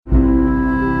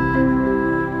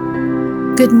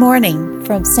Good morning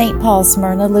from St. Paul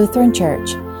Smyrna Lutheran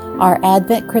Church. Our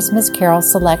Advent Christmas Carol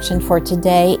selection for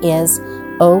today is,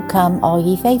 O Come All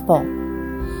Ye Faithful.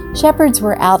 Shepherds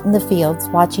were out in the fields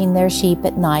watching their sheep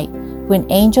at night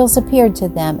when angels appeared to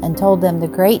them and told them the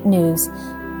great news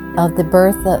of the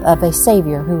birth of a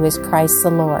Savior who is Christ the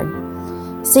Lord.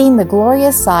 Seeing the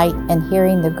glorious sight and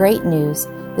hearing the great news,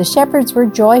 the shepherds were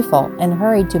joyful and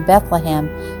hurried to Bethlehem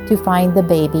to find the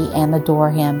baby and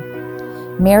adore him.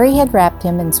 Mary had wrapped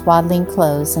him in swaddling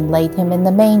clothes and laid him in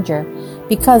the manger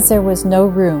because there was no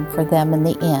room for them in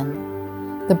the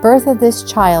inn. The birth of this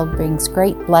child brings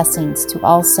great blessings to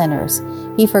all sinners.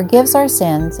 He forgives our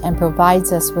sins and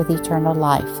provides us with eternal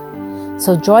life.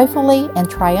 So joyfully and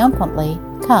triumphantly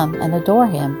come and adore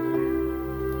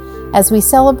him. As we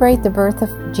celebrate the birth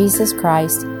of Jesus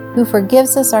Christ, who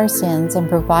forgives us our sins and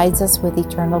provides us with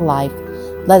eternal life,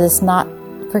 let us not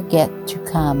forget to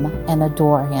come and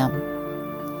adore him.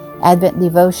 Advent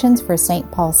devotions for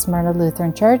St. Paul Smyrna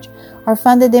Lutheran Church are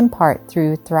funded in part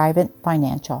through Thrivent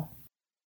Financial.